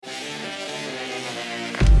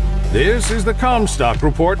This is the Comstock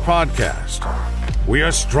Report podcast. We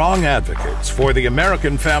are strong advocates for the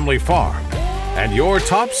American family farm and your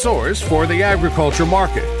top source for the agriculture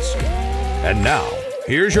markets. And now,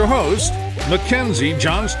 here's your host, Mackenzie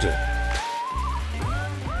Johnston.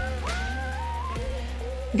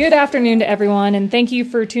 Good afternoon to everyone, and thank you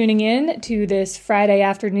for tuning in to this Friday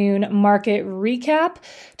afternoon market recap.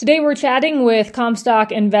 Today we're chatting with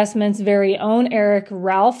Comstock Investments' very own Eric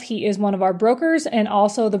Ralph. He is one of our brokers and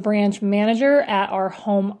also the branch manager at our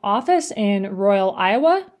home office in Royal,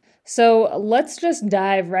 Iowa. So let's just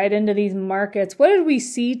dive right into these markets. What did we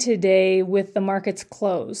see today with the markets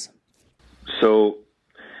close? So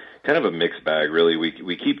kind of a mixed bag, really.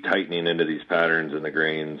 We keep tightening into these patterns in the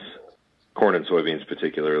grains. Corn and soybeans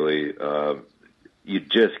particularly, you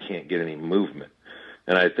just can't get any movement.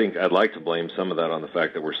 And I think I'd like to blame some of that on the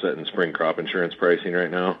fact that we're setting spring crop insurance pricing right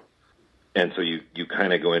now. And so you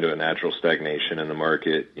kind of go into a natural stagnation in the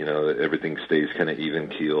market, everything stays kind of even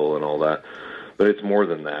keel and all that. But it's more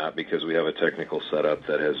than that because we have a technical setup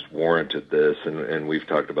that has warranted this. And we've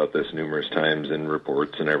talked about this numerous times in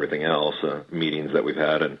reports and everything else, meetings that we've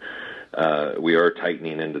had. And we are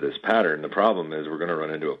tightening into this pattern. The problem is we're going to run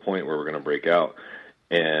into a point where we're going to break out,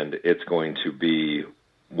 and it's going to be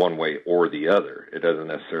one way or the other. It doesn't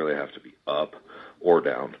necessarily have to be up or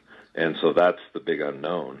down, and so that's the big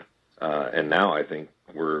unknown. And now I think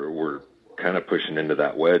we're kind of pushing into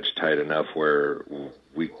that wedge tight enough where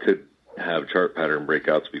we could have chart pattern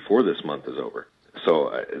breakouts before this month is over.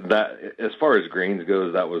 So that, as far as grains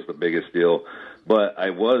goes, that was the biggest deal. But I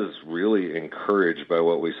was really encouraged by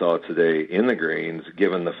what we saw today in the grains,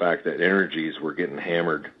 given the fact that energies were getting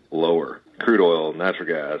hammered lower. Crude oil, natural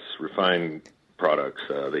gas, refined products,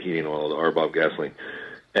 the heating oil, the RBOB gasoline,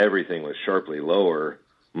 everything was sharply lower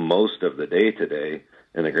most of the day today,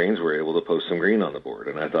 and the grains were able to post some green on the board,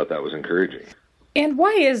 and I thought that was encouraging. And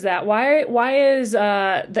why is that? Why is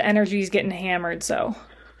the energies getting hammered so?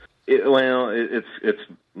 It's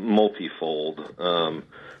multifold.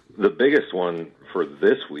 The biggest one for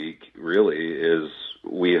this week really is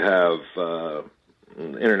we have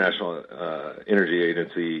International Energy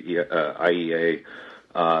Agency, IEA.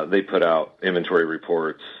 They put out inventory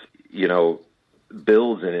reports.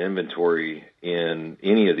 Builds in inventory in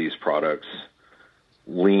any of these products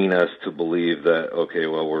lean us to believe that, okay,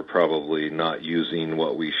 well, we're probably not using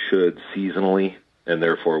what we should seasonally, and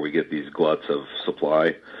therefore we get these gluts of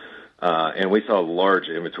supply. And we saw large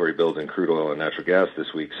inventory builds in crude oil and natural gas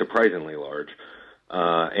this week, surprisingly large.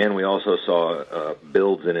 And we also saw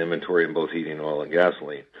builds in inventory in both heating oil and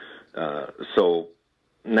gasoline. So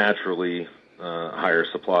naturally, higher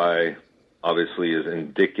supply obviously is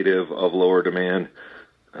indicative of lower demand.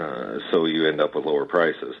 So you end up with lower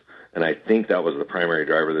prices. And I think that was the primary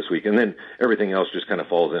driver this week. And then everything else just kind of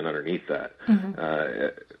falls in underneath that.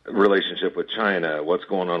 Mm-hmm. Relationship with China, what's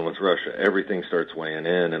going on with Russia, everything starts weighing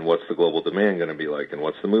in, and what's the global demand going to be like, and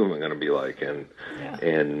what's the movement going to be like. And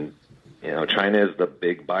China is the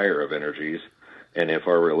big buyer of energies, and if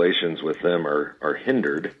our relations with them are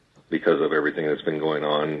hindered because of everything that's been going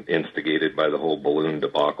on, instigated by the whole balloon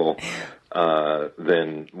debacle,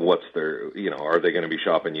 then what's are they going to be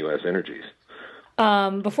shopping U.S. energies?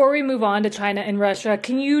 Before we move on to China and Russia,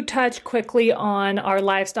 can you touch quickly on our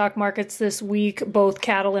livestock markets this week, both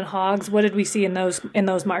cattle and hogs? What did we see in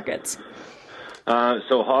those markets?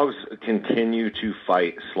 So hogs continue to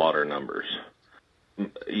fight slaughter numbers.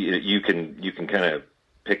 You can kind of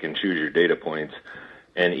pick and choose your data points,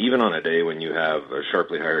 and even on a day when you have a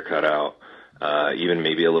sharply higher cutout, even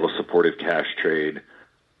maybe a little supportive cash trade,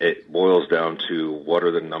 it boils down to what are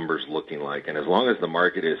the numbers looking like. And as long as the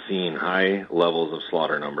market is seeing high levels of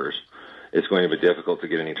slaughter numbers, it's going to be difficult to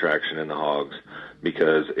get any traction in the hogs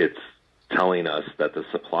because it's telling us that the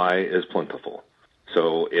supply is plentiful.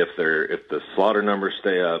 So if the slaughter numbers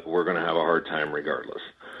stay up, we're going to have a hard time regardless.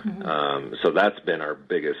 Mm-hmm. So that's been our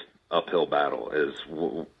biggest uphill battle.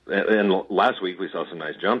 And last week we saw some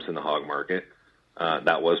nice jumps in the hog market.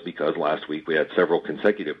 That was because last week we had several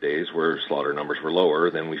consecutive days where slaughter numbers were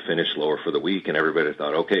lower. Then we finished lower for the week, and everybody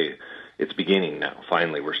thought, okay, it's beginning now.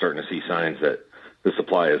 Finally, we're starting to see signs that the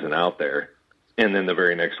supply isn't out there. And then the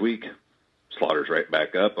very next week, slaughter's right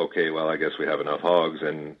back up. Okay, well, I guess we have enough hogs,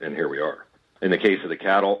 and here we are. In the case of the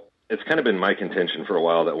cattle, it's kind of been my contention for a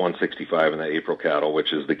while that 165 in the April cattle,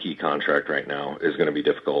 which is the key contract right now, is going to be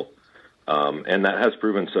difficult. And that has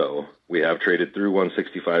proven so. We have traded through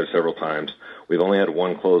 165 several times. We've only had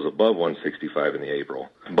one close above 165 in the April.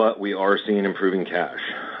 But we are seeing improving cash.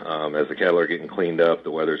 As the cattle are getting cleaned up,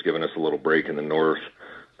 the weather's given us a little break in the north.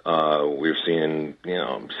 We're seeing,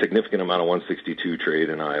 significant amount of 162 trade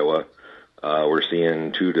in Iowa. We're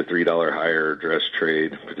seeing $2 to $3 higher dress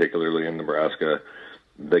trade, particularly in Nebraska.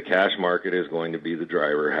 The cash market is going to be the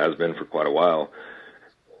driver, has been for quite a while.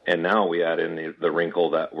 And now we add in the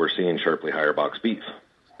wrinkle that we're seeing sharply higher box beef.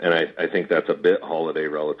 And I think that's a bit holiday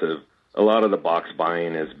relative. A lot of the box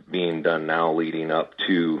buying is being done now leading up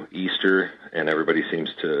to Easter, and everybody seems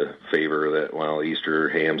to favor that, well, Easter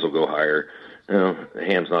hams will go higher.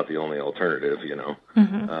 Ham's not the only alternative,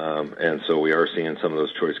 and so we are seeing some of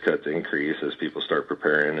those choice cuts increase as people start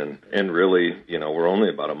preparing, and really, we're only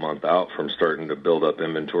about a month out from starting to build up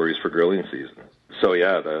inventories for grilling season. So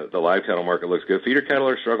yeah, the live cattle market looks good. Feeder cattle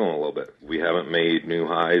are struggling a little bit. We haven't made new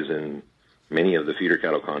highs in many of the feeder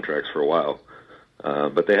cattle contracts for a while,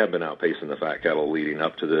 but they have been outpacing the fat cattle leading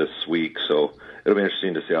up to this week, so it'll be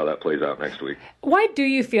interesting to see how that plays out next week. Why do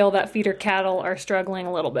you feel that feeder cattle are struggling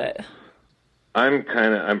a little bit? I'm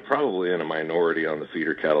probably in a minority on the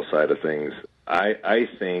feeder cattle side of things. I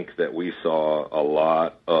think that we saw a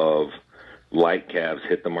lot of light calves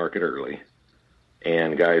hit the market early,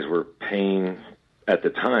 and guys were paying at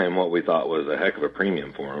the time what we thought was a heck of a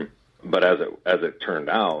premium for them. But as it turned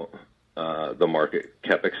out, the market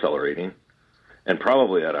kept accelerating, and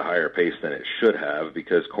probably at a higher pace than it should have,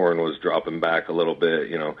 because corn was dropping back a little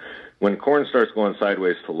bit. When corn starts going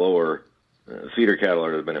sideways to lower, feeder cattle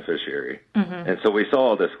are the beneficiary. And so we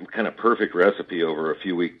saw this kind of perfect recipe over a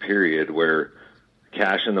few-week period where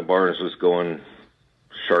cash in the barns was going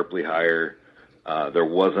sharply higher. There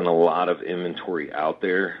wasn't a lot of inventory out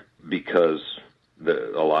there because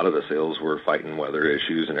a lot of the sales were fighting weather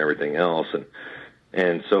issues and everything else.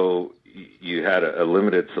 And so you had a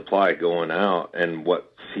limited supply going out and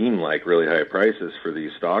what seemed like really high prices for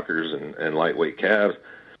these stockers and lightweight calves.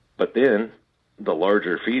 But then the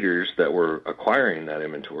larger feeders that were acquiring that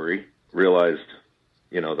inventory realized,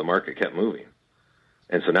 the market kept moving.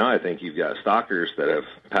 And so now I think you've got stockers that have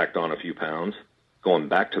packed on a few pounds going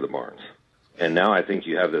back to the barns. And now I think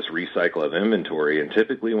you have this recycle of inventory. And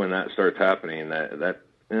typically when that starts happening, that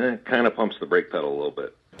kind of pumps the brake pedal a little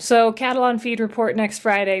bit. So cattle on feed report next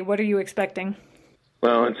Friday. What are you expecting?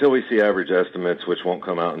 Well, until we see average estimates, which won't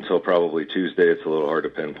come out until probably Tuesday, it's a little hard to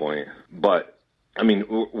pinpoint. But I mean,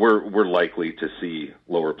 we're likely to see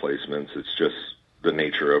lower placements. It's just the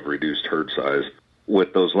nature of reduced herd size.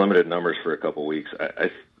 With those limited numbers for a couple weeks,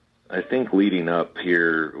 I think leading up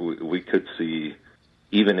here, we could see,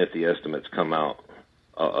 even if the estimates come out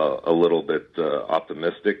a little bit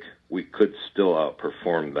optimistic, we could still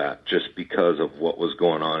outperform that just because of what was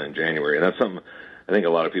going on in January. And that's something I think a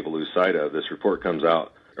lot of people lose sight of. This report comes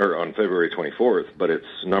out on February 24th, but it's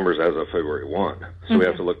numbers as of February 1. So we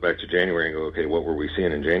have to look back to January and go, okay, what were we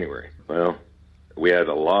seeing in January? Well, we had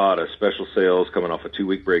a lot of special sales coming off a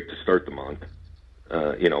 2-week break to start the month,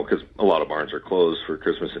 because a lot of barns are closed for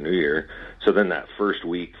Christmas and New Year. So then that first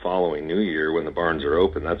week following New Year, when the barns are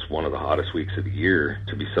open, that's one of the hottest weeks of the year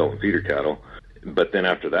to be selling feeder cattle. But then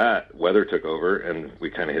after that, weather took over and we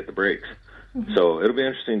kind of hit the brakes. So it'll be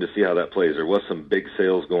interesting to see how that plays. There was some big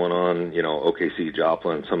sales going on, OKC,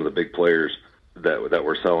 Joplin, some of the big players that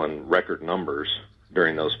were selling record numbers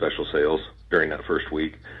during those special sales during that first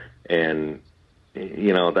week. And,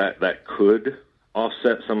 that could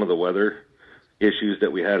offset some of the weather issues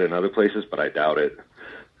that we had in other places, but I doubt it.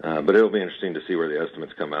 But it'll be interesting to see where the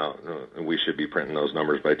estimates come out. We should be printing those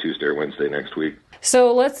numbers by Tuesday or Wednesday next week.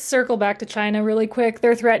 So let's circle back to China really quick.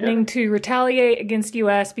 They're threatening to retaliate against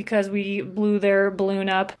U.S. because we blew their balloon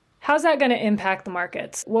up. How's that going to impact the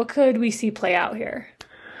markets? What could we see play out here?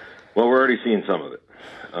 Well, we're already seeing some of it.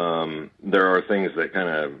 There are things that kind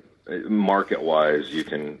of, market-wise, you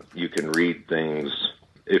can read things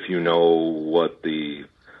if you know what the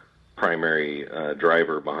primary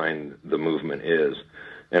driver behind the movement is.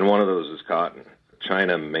 And one of those is cotton.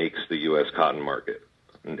 China makes the U.S. cotton market,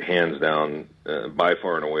 and hands down, by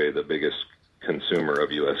far and away, the biggest consumer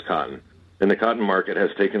of U.S. cotton. And the cotton market has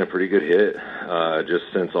taken a pretty good hit just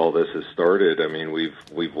since all this has started. I mean,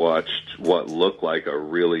 we've watched what looked like a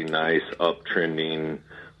really nice uptrending,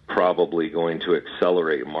 probably going to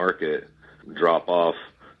accelerate market drop off.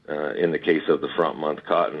 In the case of the front month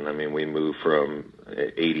cotton, I mean, we moved from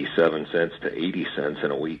 87 cents to 80 cents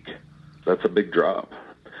in a week. That's a big drop.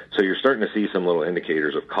 So you're starting to see some little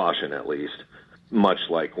indicators of caution, at least, much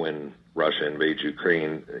like when Russia invades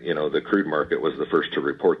Ukraine. The crude market was the first to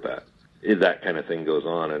report that. That kind of thing goes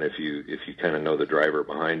on, and if you kind of know the driver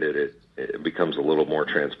behind it, it becomes a little more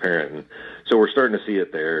transparent. And so we're starting to see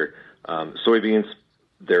it there. Soybeans,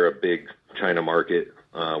 they're a big China market.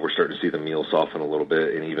 We're starting to see the meal soften a little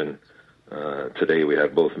bit, and even today we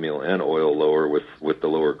had both meal and oil lower with the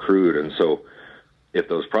lower crude. And so if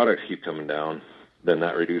those products keep coming down, then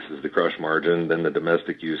that reduces the crush margin. Then the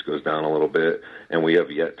domestic use goes down a little bit, and we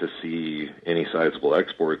have yet to see any sizable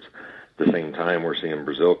exports. At the same time, we're seeing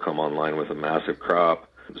Brazil come online with a massive crop.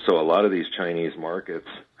 So a lot of these Chinese markets,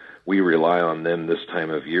 we rely on them this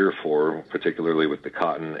time of year for, particularly with the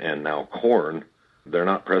cotton and now corn. They're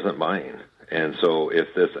not present buying. And so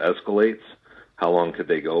if this escalates, how long could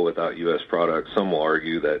they go without U.S. products? Some will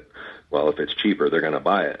argue that, well, if it's cheaper, they're going to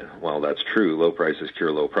buy it. Well, that's true. Low prices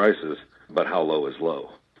cure low prices. But how low is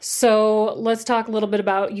low? So let's talk a little bit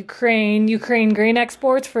about Ukraine. Ukraine grain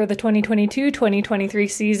exports for the 2022-2023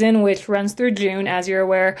 season, which runs through June, as you're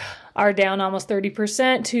aware, are down almost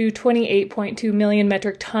 30% to 28.2 million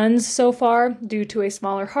metric tons so far due to a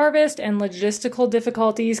smaller harvest and logistical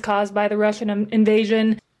difficulties caused by the Russian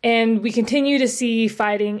invasion. And we continue to see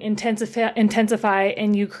fighting intensify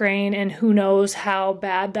in Ukraine, and who knows how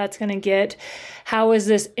bad that's going to get. How is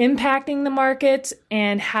this impacting the markets,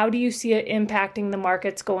 and how do you see it impacting the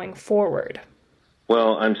markets going forward?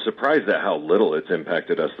 Well, I'm surprised at how little it's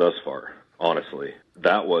impacted us thus far, honestly.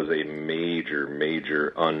 That was a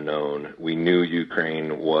major unknown. We knew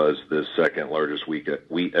Ukraine was the second largest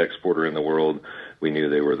wheat exporter in the world. We knew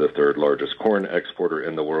they were the third largest corn exporter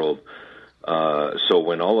in the world. So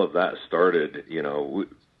when all of that started,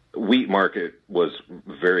 wheat market was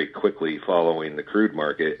very quickly following the crude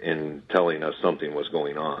market in telling us something was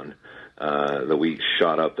going on. The wheat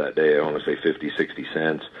shot up that day, I want to say 50, 60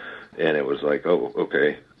 cents. And it was like, oh,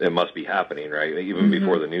 okay, it must be happening, right? Even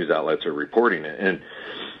before the news outlets are reporting it.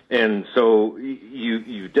 And so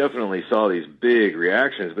you definitely saw these big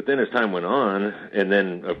reactions. But then as time went on, and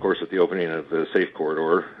then, of course, with the opening of the safe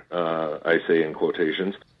corridor, I say in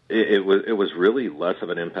quotations, it was really less of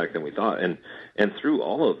an impact than we thought. And through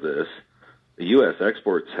all of this, the U.S.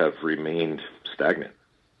 exports have remained stagnant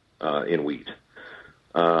in wheat.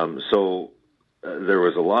 So there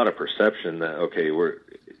was a lot of perception that, okay, we're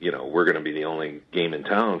going to be the only game in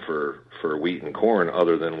town for wheat and corn,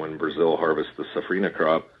 other than when Brazil harvests the safrinha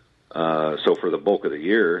crop. So for the bulk of the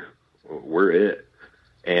year, we're it.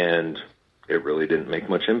 And it really didn't make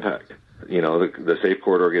much impact. The safe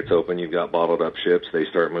corridor gets open, you've got bottled up ships, they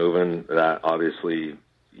start moving. That obviously,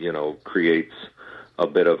 creates a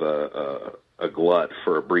bit of a glut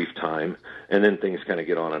for a brief time, and then things kind of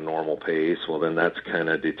get on a normal pace. Well, then that's kind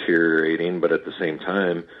of deteriorating, but at the same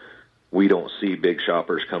time, we don't see big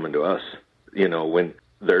shoppers coming to us, when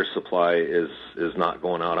their supply is not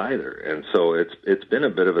going out either. And so it's been a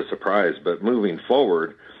bit of a surprise, but moving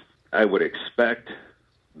forward, I would expect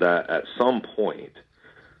that at some point,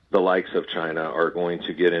 the likes of China are going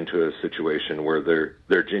to get into a situation where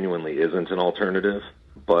there genuinely isn't an alternative.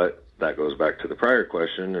 But that goes back to the prior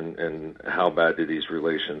question, and how bad do these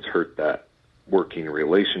relations hurt that working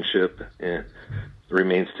relationship?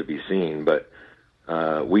 Remains to be seen. But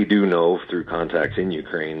we do know through contacts in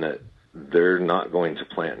Ukraine that they're not going to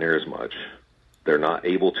plant near as much. They're not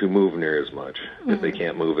able to move near as much. If they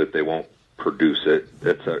can't move it, they won't produce it.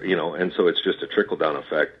 And so it's just a trickle-down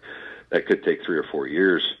effect that could take 3 or 4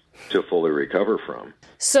 years to fully recover from.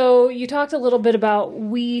 So you talked a little bit about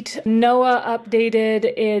wheat. NOAA updated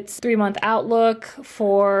its 3-month outlook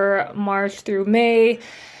for March through May,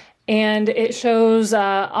 and it shows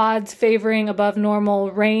odds favoring above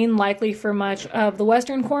normal rain likely for much of the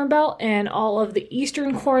western Corn Belt and all of the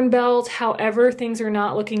eastern Corn Belt. However, things are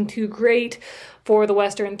not looking too great for the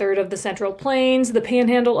western third of the Central Plains, the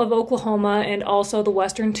panhandle of Oklahoma, and also the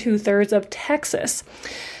western 2/3 of Texas.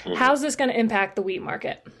 How's this going to impact the wheat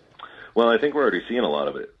market? Well, I think we're already seeing a lot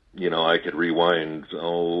of it. I could rewind,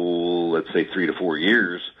 let's say 3 to 4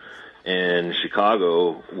 years, and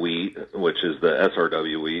Chicago wheat, which is the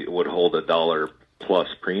SRW wheat, would hold $1 plus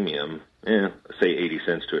premium, say 80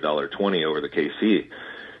 cents to $1.20 over the KC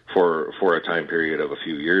for a time period of a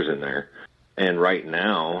few years in there. And right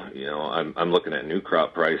now, I'm looking at new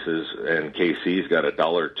crop prices, and KC's got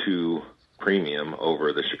 $1.02 premium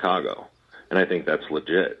over the Chicago. And I think that's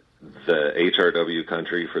legit. The HRW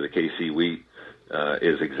country for the KC wheat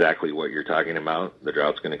is exactly what you're talking about. The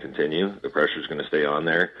drought's going to continue. The pressure's going to stay on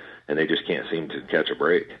there, and they just can't seem to catch a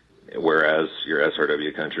break. Whereas your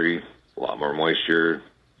SRW country, a lot more moisture,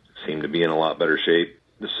 seem to be in a lot better shape.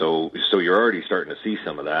 So you're already starting to see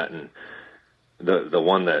some of that. And the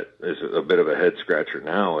one that is a bit of a head scratcher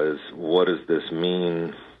now is, what does this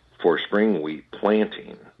mean for spring wheat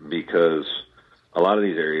planting? Because a lot of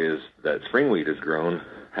these areas that spring wheat has grown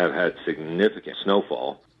have had significant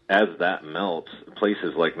snowfall. As that melts,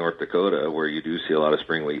 places like North Dakota, where you do see a lot of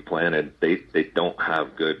spring wheat planted, they don't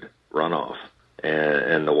have good runoff,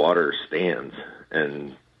 and the water stands,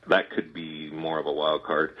 and that could be more of a wild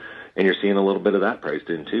card. And you're seeing a little bit of that priced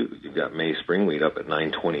in too. You've got May spring wheat up at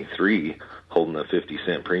 923, holding a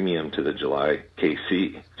 50-cent premium to the July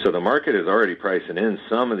KC. So the market is already pricing in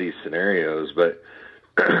some of these scenarios, but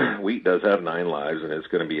wheat does have 9 lives, and it's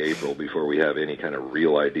going to be April before we have any kind of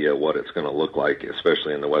real idea what it's going to look like,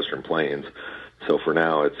 especially in the Western Plains. So for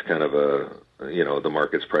now, it's kind of the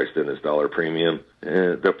market's priced in this dollar premium.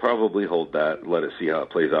 They'll probably hold that, let it see how it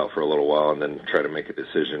plays out for a little while, and then try to make a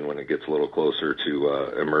decision when it gets a little closer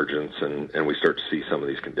to emergence and we start to see some of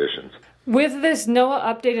these conditions. With this NOAA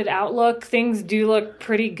updated outlook, things do look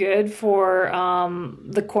pretty good for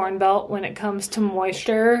the Corn Belt when it comes to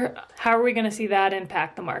moisture. How are we going to see that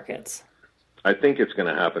impact the markets? I think it's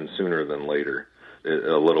going to happen sooner than later.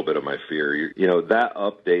 A little bit of my fear. That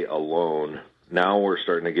update alone, now we're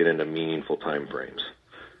starting to get into meaningful time frames.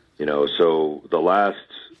 So the last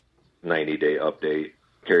 90-day update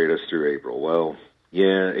carried us through April. Well,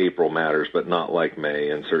 yeah, April matters, but not like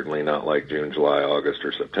May, and certainly not like June, July, August,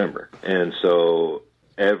 or September. And so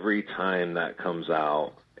every time that comes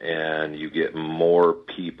out and you get more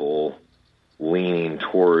people leaning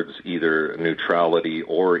towards either neutrality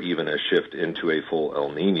or even a shift into a full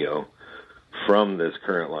El Nino from this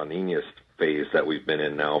current La Nina phase that we've been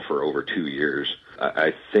in now for over 2 years,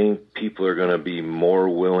 I think people are going to be more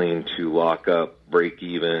willing to lock up break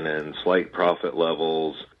even and slight profit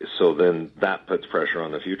levels. So then that puts pressure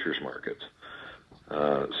on the futures markets.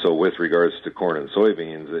 So with regards to corn and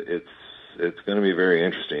soybeans, it's going to be very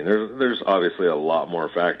interesting. There's obviously a lot more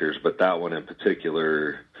factors, but that one in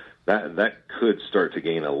particular, that could start to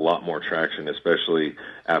gain a lot more traction, especially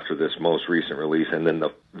after this most recent release. And then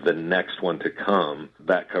the next one to come,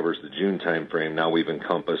 that covers the June time frame. Now we've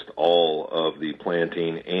encompassed all of the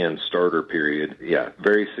planting and starter period. Yeah,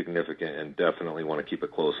 very significant, and definitely want to keep a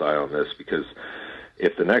close eye on this, because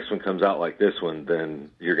if the next one comes out like this one, then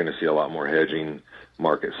you're going to see a lot more hedging,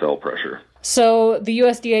 market sell pressure. So the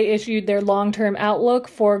USDA issued their long-term outlook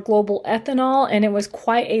for global ethanol, and it was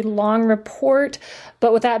quite a long report.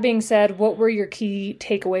 But with that being said, what were your key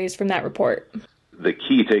takeaways from that report? The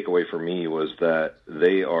key takeaway for me was that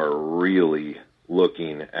they are really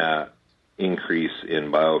looking at increase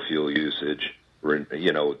in biofuel usage.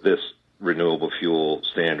 This renewable fuel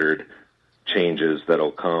standard changes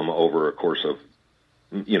that'll come over a course of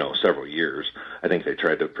several years. I think they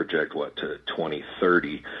tried to project to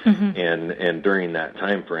 2030, and during that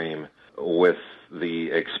time frame, with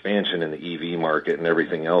the expansion in the EV market and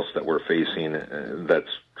everything else that we're facing, that's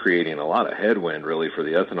creating a lot of headwind really for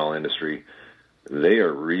the ethanol industry. They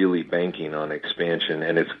are really banking on expansion,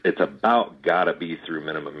 and it's about gotta be through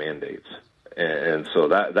minimum mandates. And so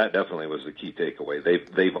that definitely was the key takeaway.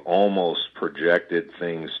 They've almost projected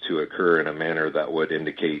things to occur in a manner that would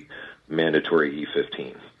indicate mandatory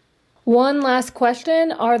E15. One last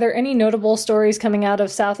question. Are there any notable stories coming out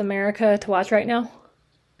of South America to watch right now?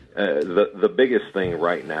 The biggest thing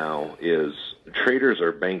right now is traders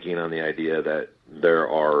are banking on the idea that there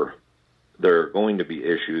are going to be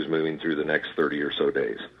issues moving through the next 30 or so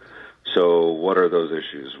days. So what are those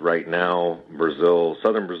issues? Right now, Brazil,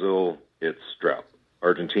 southern Brazil, it's drought.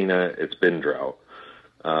 Argentina, it's been drought.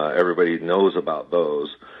 Everybody knows about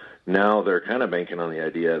those. Now they're kind of banking on the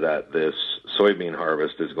idea that this soybean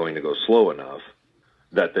harvest is going to go slow enough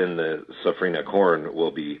that then the safrinha corn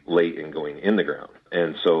will be late in going in the ground.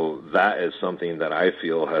 And so that is something that I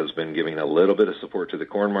feel has been giving a little bit of support to the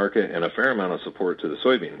corn market and a fair amount of support to the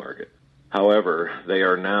soybean market. However, they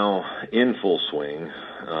are now in full swing.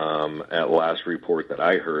 At last report that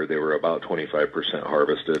I heard, they were about 25%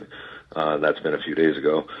 harvested. That's been a few days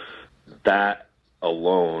ago. That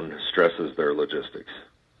alone stresses their logistics.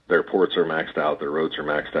 Their ports are maxed out, their roads are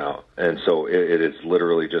maxed out. And so it is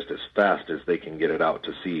literally just as fast as they can get it out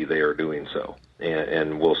to sea, they are doing so.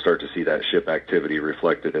 And we'll start to see that ship activity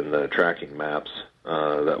reflected in the tracking maps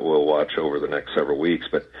that we'll watch over the next several weeks.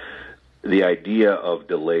 But the idea of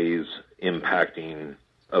delays impacting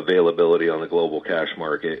availability on the global cash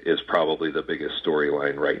market is probably the biggest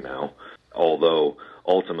storyline right now. Although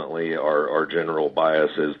ultimately our general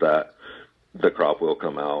bias is that the crop will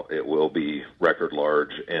come out, it will be record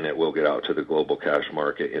large, and it will get out to the global cash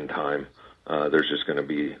market in time. There's just going to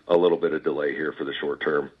be a little bit of delay here for the short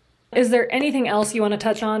term. Is there anything else you want to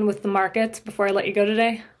touch on with the markets before I let you go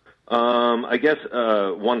today? I guess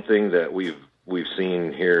one thing that we've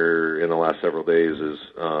seen here in the last several days is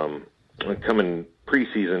coming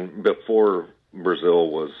preseason, before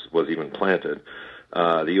Brazil was even planted,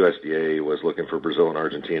 the USDA was looking for Brazil and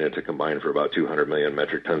Argentina to combine for about 200 million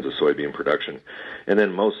metric tons of soybean production. And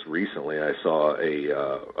then most recently, I saw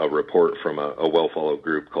a report from a well-followed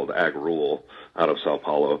group called AgRule out of Sao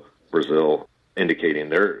Paulo, Brazil, indicating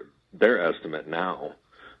their estimate now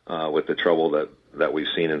with the trouble that we've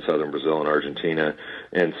seen in southern Brazil and Argentina,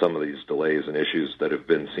 and some of these delays and issues that have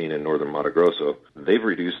been seen in northern Mato Grosso, they've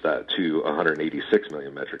reduced that to 186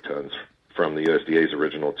 million metric tons from the USDA's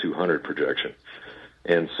original 200 projection.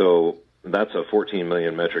 And so that's a 14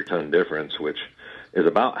 million metric ton difference, which is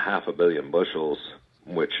about 500 million bushels,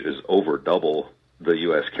 which is over double the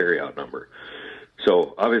U.S. carryout number.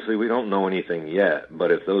 So obviously we don't know anything yet,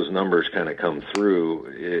 but if those numbers kind of come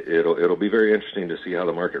through, it'll be very interesting to see how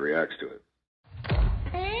the market reacts to it.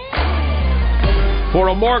 For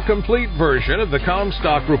a more complete version of the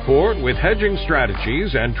Comstock Report with hedging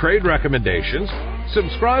strategies and trade recommendations,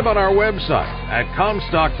 subscribe on our website at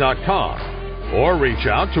comstock.com or reach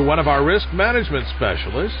out to one of our risk management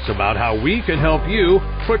specialists about how we can help you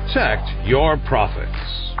protect your profits.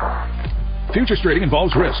 Futures trading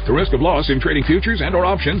involves risk. The risk of loss in trading futures and or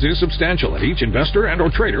options is substantial, and each investor and or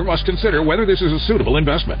trader must consider whether this is a suitable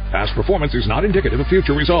investment. Past performance is not indicative of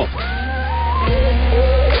future results.